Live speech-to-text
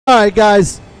Alright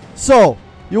guys, so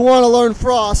you want to learn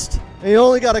Frost, and you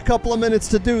only got a couple of minutes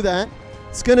to do that.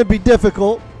 It's going to be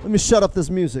difficult. Let me shut up this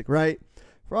music, right?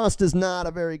 Frost is not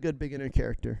a very good beginner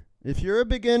character. If you're a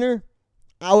beginner,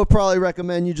 I would probably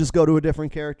recommend you just go to a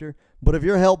different character. But if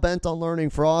you're hell-bent on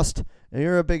learning Frost, and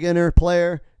you're a beginner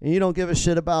player, and you don't give a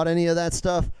shit about any of that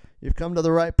stuff, you've come to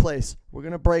the right place. We're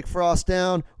going to break Frost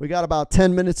down. We got about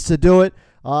 10 minutes to do it.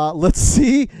 Let's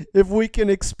see if we can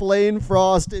explain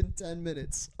Frost in 10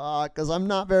 minutes, because I'm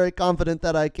not very confident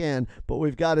that I can, but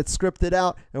we've got it scripted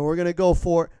out, and we're going to go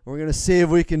for it, and we're going to see if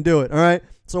we can do it, all right?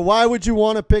 So why would you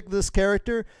want to pick this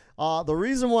character? The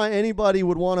reason why anybody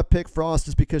would want to pick Frost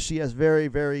is because she has very,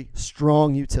 very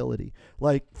strong utility.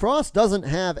 Like, Frost doesn't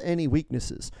have any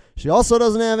weaknesses. She also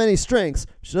doesn't have any strengths.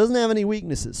 She doesn't have any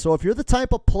weaknesses. So if you're the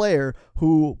type of player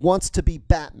who wants to be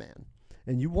Batman,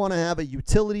 and you want to have a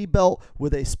utility belt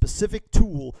with a specific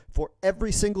tool for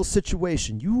every single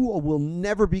situation, you will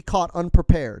never be caught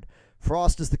unprepared.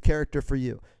 Frost is the character for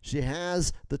you. She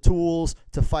has the tools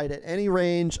to fight at any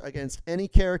range against any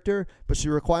character, but she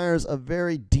requires a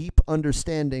very deep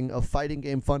understanding of fighting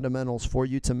game fundamentals for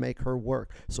you to make her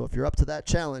work. So if you're up to that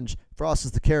challenge, Frost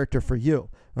is the character for you.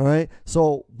 All right?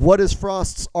 So what is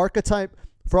Frost's archetype?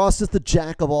 Frost is the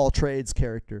jack of all trades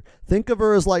character. Think of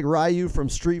her as like Ryu from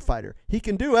Street Fighter. He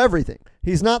can do everything.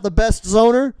 He's not the best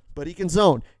zoner, but he can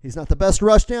zone. He's not the best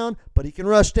rush down, but he can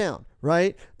rush down,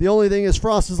 right? The only thing is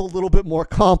Frost is a little bit more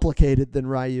complicated than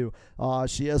Ryu.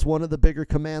 She has one of the bigger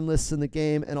command lists in the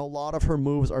game, and a lot of her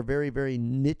moves are very, very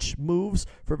niche moves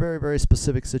for very, very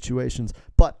specific situations.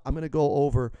 But I'm going to go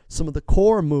over some of the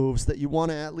core moves that you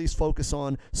want to at least focus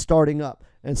on starting up.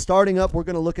 And starting up, we're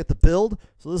going to look at the build.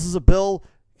 So this is a build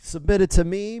submitted to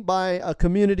me by a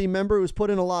community member who's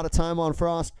put in a lot of time on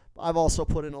Frost. I've also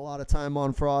put in a lot of time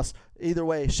on Frost. Either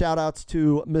way, shout outs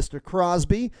to Mr.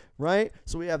 Crosby, right?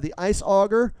 So we have the Ice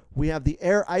Auger, we have the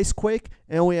Air Ice Quake,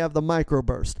 and we have the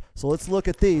Microburst. So let's look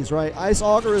at these, right? Ice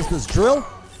Auger is this drill.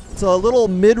 It's a little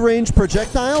mid-range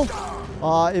projectile.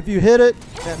 If you hit it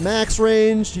at max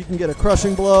range, you can get a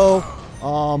crushing blow.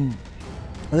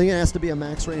 I think it has to be a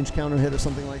max range counter hit or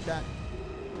something like that.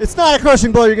 It's not a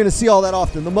crushing blow you're going to see all that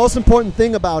often. The most important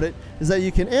thing about it is that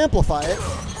you can amplify it,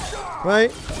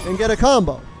 right, and get a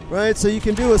combo, right? So you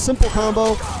can do a simple combo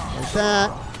like that,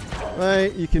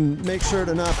 right? You can make sure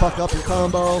to not fuck up your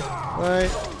combo, right?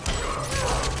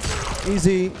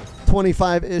 Easy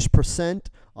 25-ish%.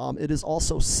 It is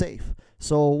also safe.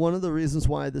 So one of the reasons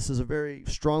why this is a very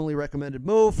strongly recommended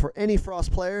move for any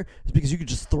Frost player is because you can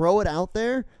just throw it out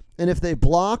there, and if they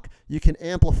block, you can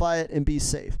amplify it and be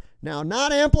safe. Now,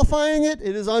 not amplifying it,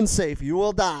 it is unsafe. You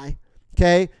will die,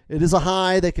 okay? It is a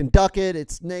high. They can duck it.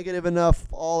 It's negative enough,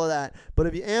 all of that. But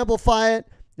if you amplify it,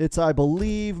 it's, I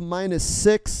believe,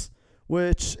 -6,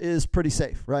 which is pretty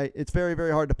safe, right? It's very,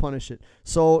 very hard to punish it.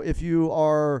 So if you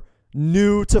are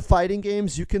new to fighting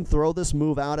games, you can throw this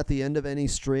move out at the end of any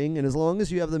string, and as long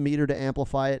as you have the meter to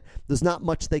amplify it, there's not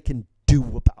much they can do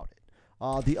about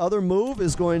it. The other move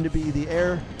is going to be the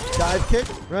air dive kick,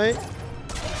 right?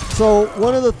 So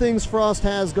one of the things Frost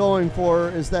has going for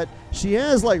her is that she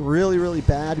has like really, really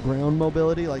bad ground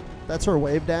mobility. Like, that's her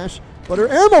wave dash. But her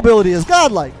air mobility is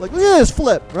godlike. Like, look at this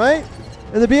flip, right?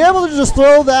 And to be able to just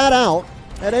throw that out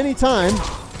at any time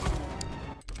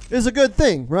is a good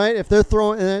thing, right? If they're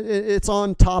throwing, it's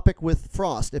on topic with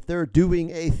Frost. If they're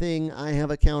doing a thing, I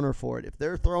have a counter for it. If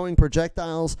they're throwing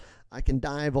projectiles, I can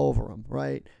dive over them,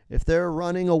 right? If they're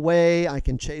running away, I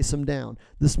can chase them down.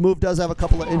 This move does have a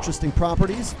couple of interesting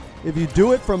properties. If you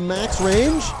do it from max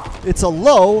range, it's a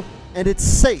low and it's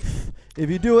safe. If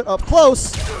you do it up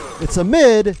close, it's a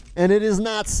mid and it is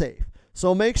not safe.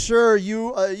 So make sure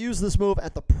you use this move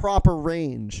at the proper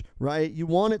range, right? You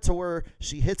want it to where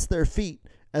she hits their feet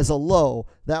as a low.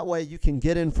 That way you can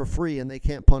get in for free and they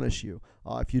can't punish you.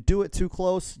 If you do it too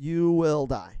close, you will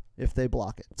die if they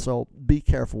block it. So be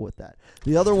careful with that.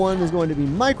 The other one is going to be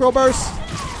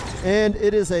Microburst, and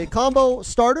it is a combo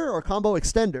starter or combo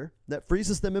extender that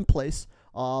freezes them in place,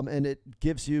 and it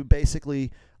gives you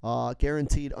basically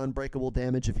guaranteed unbreakable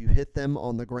damage if you hit them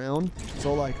on the ground.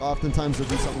 So like oftentimes they'll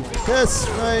do something like this,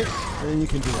 right? And then you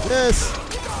can do this,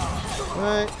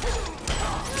 right?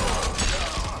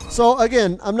 So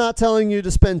again, I'm not telling you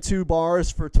to spend 2 bars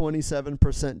for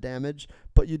 27% damage,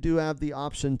 but you do have the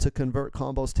option to convert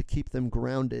combos to keep them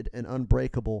grounded and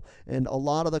unbreakable. And a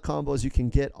lot of the combos you can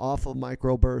get off of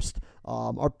Microburst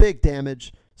are big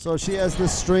damage. So she has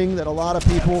this string that a lot of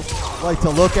people like to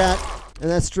look at, and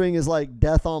that string is like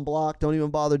death on block. Don't even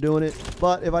bother doing it.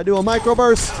 But if I do a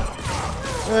Microburst,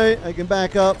 right, I can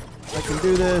back up, I can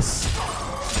do this,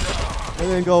 and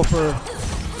then go for,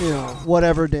 you know,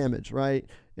 whatever damage, right?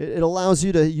 it allows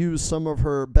you to use some of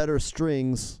her better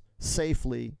strings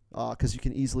safely because you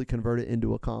can easily convert it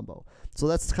into a combo. So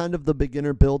that's kind of the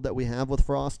beginner build that we have with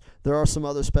Frost. There are some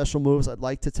other special moves I'd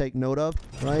like to take note of,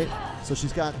 right? So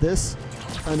she's got this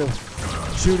kind of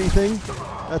shooty thing.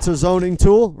 That's her zoning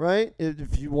tool, right?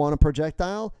 If you want a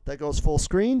projectile that goes full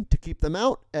screen to keep them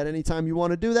out at any time you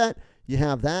want to do that, you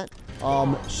have that.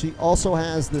 She also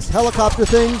has this helicopter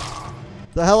thing.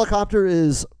 The helicopter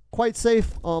is quite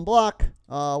safe on block.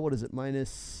 What is it?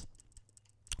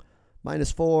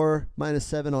 -4,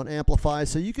 -7 on amplify.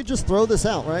 So you could just throw this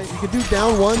out, right? You could do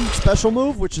down 1 special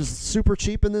move, which is super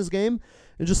cheap in this game,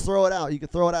 and just throw it out. You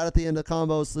could throw it out at the end of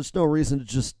combos. There's no reason to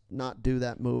just not do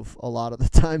that move a lot of the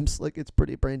times. Like, it's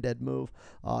pretty brain dead move.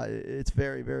 It's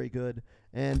very, very good.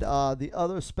 And the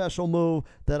other special move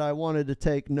that I wanted to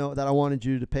take note, that I wanted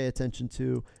you to pay attention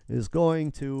to, is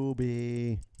going to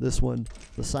be this one,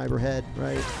 the Cyber Head,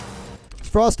 right?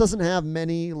 Frost doesn't have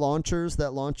many launchers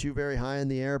that launch you very high in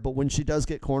the air, but when she does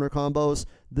get corner combos,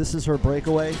 this is her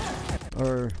breakaway.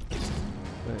 Or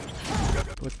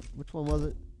which one was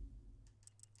it?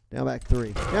 Down back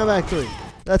 3. Down back 3.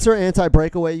 That's her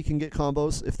anti-breakaway. You can get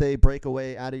combos if they break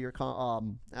away out of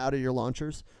your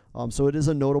launchers. So it is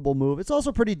a notable move. It's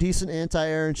also pretty decent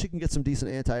anti-air, and she can get some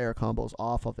decent anti-air combos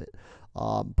off of it.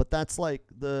 But that's like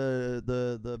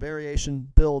the variation,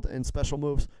 build, and special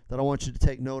moves that I want you to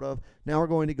take note of. Now we're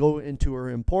going to go into her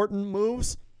important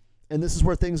moves, and this is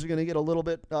where things are going to get a little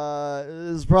bit.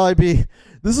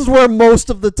 This is where most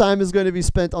of the time is going to be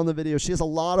spent on the video. She has a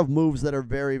lot of moves that are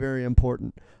very, very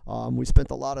important. We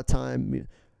spent a lot of time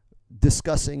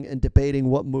discussing and debating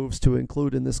what moves to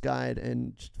include in this guide,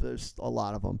 and there's a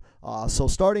lot of them. So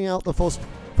starting out, the first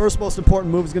most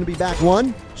important move is going to be back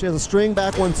 1. She has a string,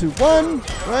 back 1, 2, 1,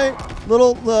 right?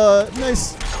 Little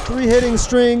nice 3-hitting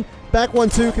string. Back 1,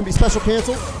 2 can be special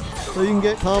cancel, so you can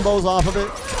get combos off of it.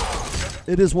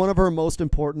 It is one of her most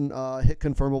important hit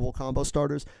confirmable combo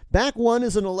starters. Back 1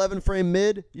 is an 11-frame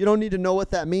mid. You don't need to know what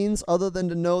that means other than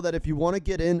to know that if you want to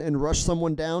get in and rush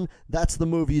someone down, that's the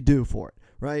move you do for it.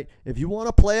 Right? If you want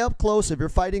to play up close, if you're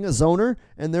fighting a zoner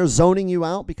and they're zoning you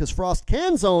out, because Frost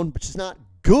can zone, but she's not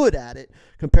good at it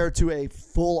compared to a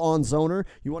full-on zoner,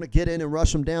 you want to get in and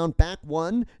rush them down, back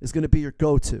 1 is going to be your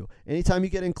go-to. Anytime you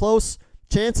get in close,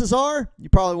 chances are you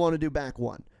probably want to do back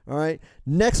 1. All right?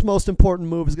 Next most important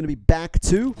move is going to be back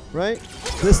 2, right?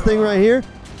 This thing right here.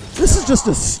 This is just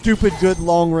a stupid good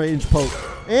long-range poke.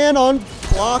 And on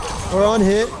block or on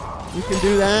hit, you can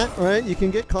do that, right? You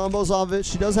can get combos off it.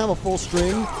 She does have a full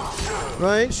string,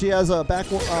 right? She has a back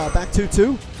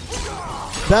 2-2.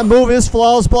 That move is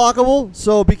flawless blockable,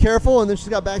 so be careful. And then she's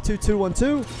got back 2-2,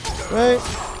 1-2,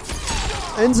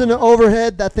 right? Ends in an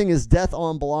overhead. That thing is death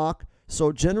on block.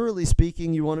 So generally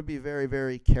speaking, you want to be very,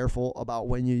 very careful about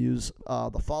when you use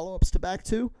the follow-ups to back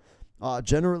 2.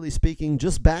 Generally speaking,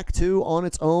 just back 2 on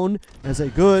its own as a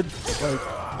good, like,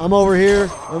 I'm over here,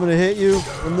 I'm going to hit you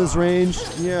from this range,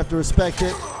 and you have to respect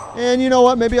it. And you know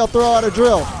what? Maybe I'll throw out a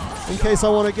drill in case I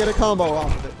want to get a combo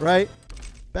off of it, right?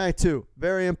 Back 2,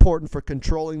 very important for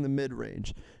controlling the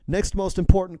mid-range. Next most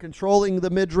important controlling the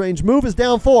mid-range move is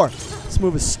down 4. This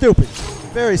move is stupid,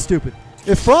 very stupid.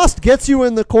 If Frost gets you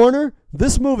in the corner,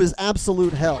 this move is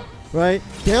absolute hell, right?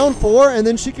 Down 4, and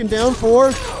then she can down 4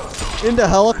 into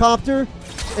helicopter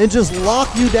and just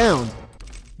lock you down.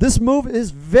 This move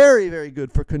is very, very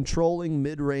good for controlling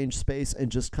mid-range space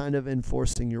and just kind of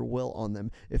enforcing your will on them.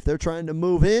 If they're trying to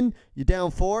move in, you down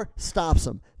 4, stops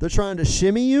them. They're trying to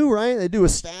shimmy you, right? They do a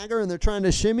stagger and they're trying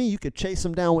to shimmy. You could chase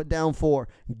them down with down 4.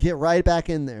 Get right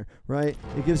back in there, right?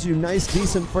 It gives you nice,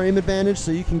 decent frame advantage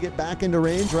so you can get back into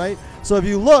range, right? So if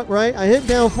you look, right, I hit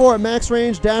down 4 at max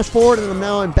range, dash forward, and I'm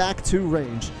now in back 2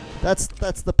 range. That's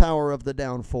the power of the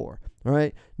down 4. All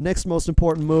right, next most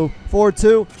important move, forward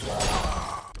 2.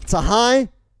 It's a high.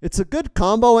 It's a good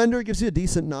combo ender. It gives you a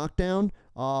decent knockdown.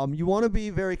 You want to be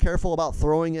very careful about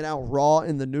throwing it out raw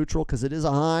in the neutral because it is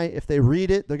a high. If they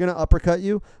read it, they're going to uppercut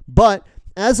you. But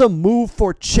as a move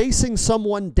for chasing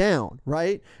someone down,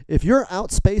 right? If you're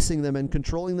outspacing them and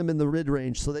controlling them in the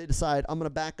mid-range so they decide, I'm going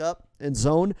to back up and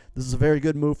zone, this is a very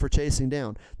good move for chasing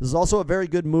down. This is also a very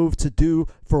good move to do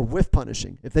for whiff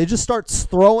punishing. If they just start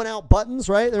throwing out buttons,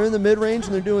 right? They're in the mid-range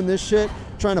and they're doing this shit,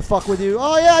 trying to fuck with you.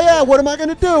 Oh, yeah, what am I going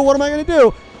to do? What am I going to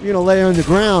do? You're going to lay on the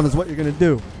ground is what you're going to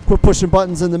do. Quit pushing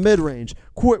buttons in the mid-range.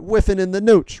 Quit whiffing in the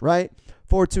nooch, right?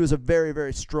 Forward 2 is a very,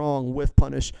 very strong whiff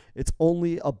punish. It's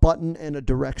only a button and a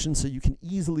direction, so you can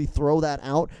easily throw that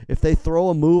out. If they throw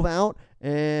a move out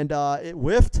and it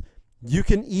whiffed, you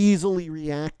can easily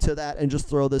react to that and just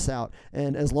throw this out.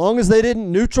 And as long as they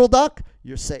didn't neutral duck,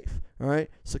 you're safe. All right?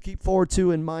 So keep forward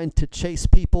 2 in mind to chase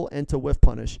people and to whiff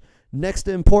punish. Next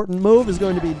important move is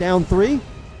going to be down 3,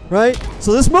 right?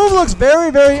 So this move looks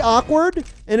very, very awkward,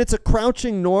 and it's a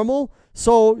crouching normal.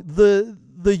 So the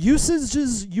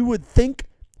usages you would think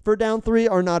for down 3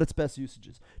 are not its best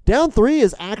usages. Down 3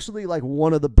 is actually like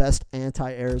one of the best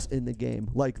anti-airs in the game.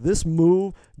 Like, this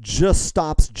move just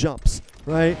stops jumps,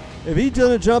 right? If he's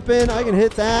gonna jump in, I can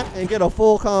hit that and get a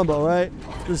full combo, right?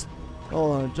 Just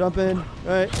hold on, jump in,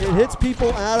 right? It hits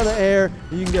people out of the air.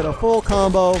 You can get a full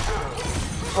combo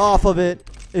off of it.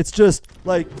 It's just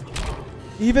like,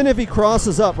 even if he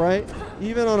crosses up, right?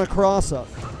 Even on a cross up,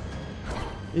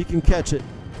 he can catch it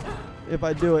if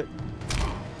I do it.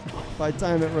 If I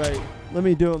time it right. Let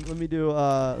me get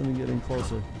in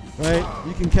closer. Right?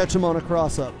 You can catch him on a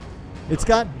cross up. It's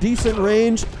got decent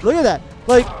range. Look at that.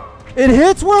 Like, it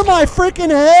hits where my freaking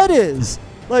head is.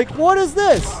 Like, what is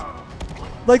this?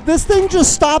 Like, this thing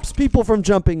just stops people from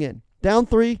jumping in. Down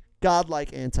 3,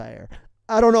 godlike anti-air.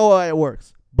 I don't know why it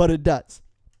works, but it does.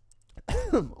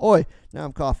 Oi, now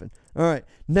I'm coughing. All right,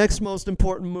 next most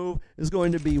important move is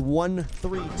going to be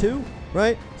 1-3-2,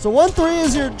 right? So 1-3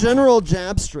 is your general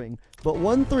jab string, but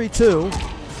 1-3-2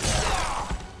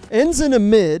 ends in a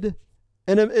mid,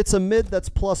 and it's a mid that's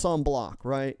plus on block,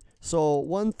 right? So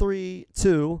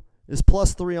 1-3-2 is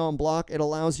 +3 on block. It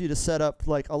allows you to set up,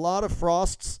 like, a lot of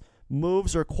Frost's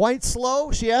moves are quite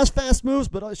slow. She has fast moves,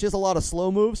 but she has a lot of slow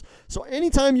moves. So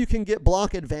anytime you can get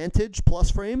block advantage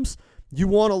plus frames, you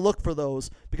want to look for those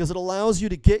because it allows you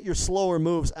to get your slower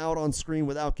moves out on screen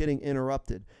without getting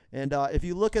interrupted. And if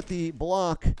you look at the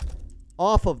block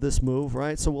off of this move,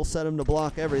 right, so we'll set him to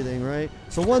block everything, right?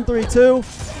 So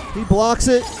 1-3-2, he blocks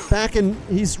it, back in,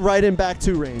 he's right in back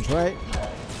 2 range, right?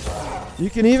 You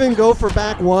can even go for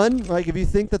back 1. Like, if you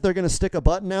think that they're going to stick a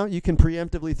button out, you can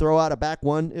preemptively throw out a back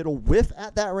 1. It'll whiff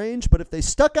at that range, but if they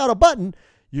stuck out a button,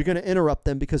 you're going to interrupt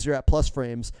them because you're at plus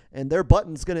frames, and their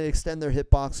button's going to extend their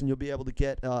hitbox, and you'll be able to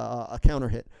get a counter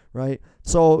hit, right?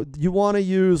 So you want to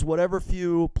use whatever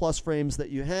few plus frames that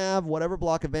you have, whatever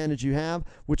block advantage you have,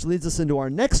 which leads us into our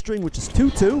next string, which is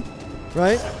 2-2,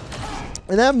 right?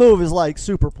 And that move is like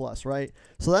super plus, right?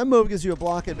 So that move gives you a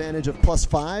block advantage of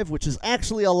 +5, which is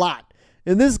actually a lot.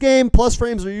 In this game, plus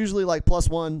frames are usually like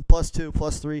 +1, +2,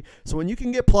 +3. So when you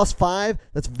can get +5,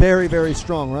 that's very, very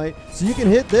strong, right? So you can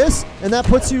hit this, and that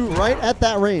puts you right at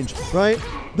that range, right?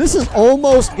 This is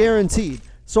almost guaranteed.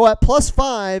 So at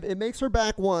 +5, it makes her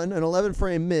back 1, an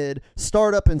 11-frame mid,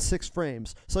 start up in 6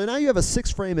 frames. So now you have a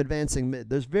 6-frame advancing mid.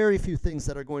 There's very few things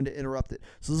that are going to interrupt it.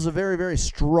 So this is a very, very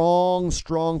strong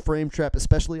frame trap,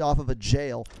 especially off of a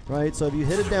jail, right? So if you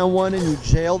hit it down 1 and you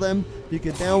jail them, you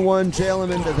can down 1, jail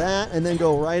them into that, and then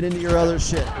go right into your other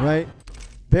shit, right?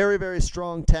 Very, very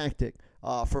strong tactic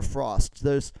for Frost.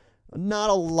 There's not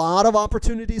a lot of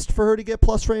opportunities for her to get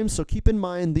plus frames, so keep in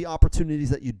mind the opportunities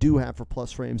that you do have for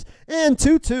plus frames. And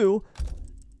 2-2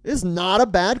 is not a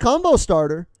bad combo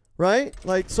starter, right?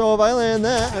 Like, so if I land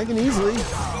that, I can easily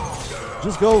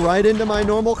just go right into my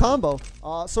normal combo.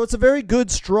 So it's a very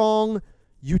good, strong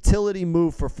utility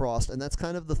move for Frost, and that's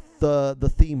kind of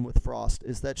the theme with Frost,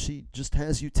 is that she just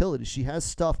has utility. She has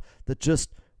stuff that just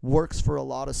works for a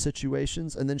lot of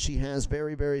situations, and then she has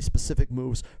very, very specific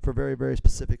moves for very, very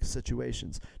specific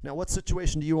situations. Now, what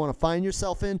situation do you want to find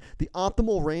yourself in? The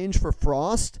optimal range for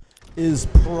Frost is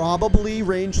probably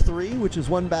range 3, which is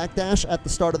 1 backdash at the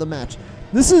start of the match.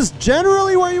 This is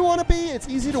generally where you want to be. It's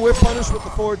easy to whip punish with the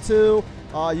forward 2.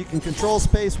 You can control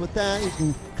space with that. You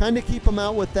can kind of keep them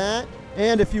out with that.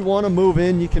 And if you want to move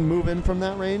in, you can move in from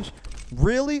that range.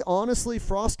 Really, honestly,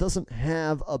 Frost doesn't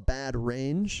have a bad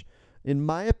range. In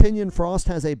my opinion, Frost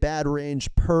has a bad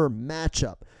range per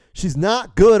matchup. She's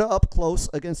not good up close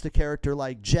against a character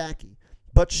like Jackie,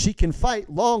 but she can fight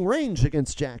long range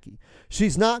against Jackie.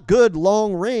 She's not good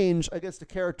long range against a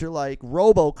character like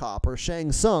RoboCop or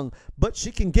Shang Tsung, but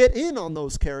she can get in on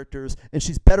those characters, and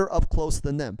she's better up close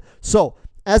than them. So,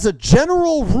 as a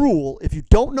general rule, if you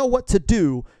don't know what to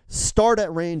do, start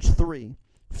at range 3.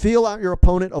 Feel out your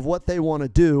opponent of what they want to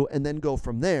do, and then go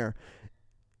from there.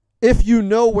 If you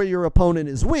know where your opponent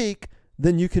is weak,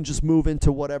 then you can just move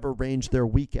into whatever range they're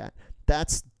weak at.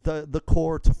 That's the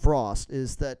core to Frost,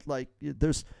 is that, like,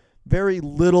 there's very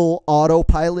little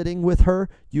autopiloting with her.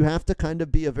 You have to kind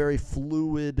of be a very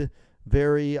fluid,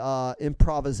 very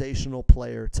improvisational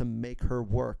player to make her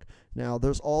work. Now,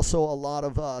 there's also a lot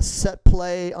of set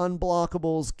play,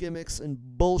 unblockables, gimmicks, and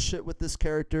bullshit with this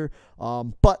character,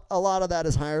 but a lot of that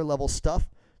is higher level stuff.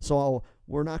 So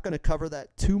we're not going to cover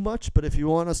that too much, but if you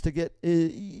want us to get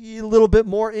a little bit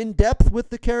more in-depth with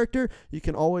the character, you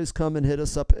can always come and hit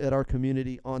us up at our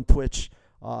community on Twitch.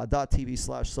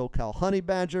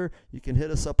 twitch.tv/SoCalHoneyBadger. You can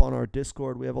hit us up on our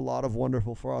Discord. We have a lot of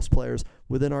wonderful Frost players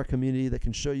within our community that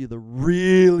can show you the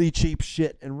really cheap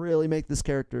shit and really make this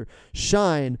character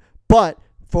shine. But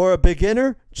for a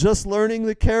beginner, just learning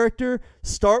the character,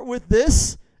 start with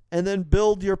this and then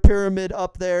build your pyramid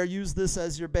up there. Use this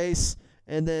as your base,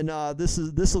 and then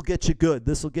this will get you good.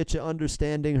 This will get you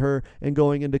understanding her and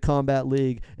going into Combat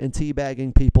League and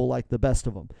teabagging people like the best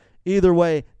of them. Either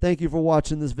way, thank you for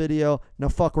watching this video. Now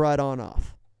fuck right on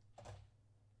off.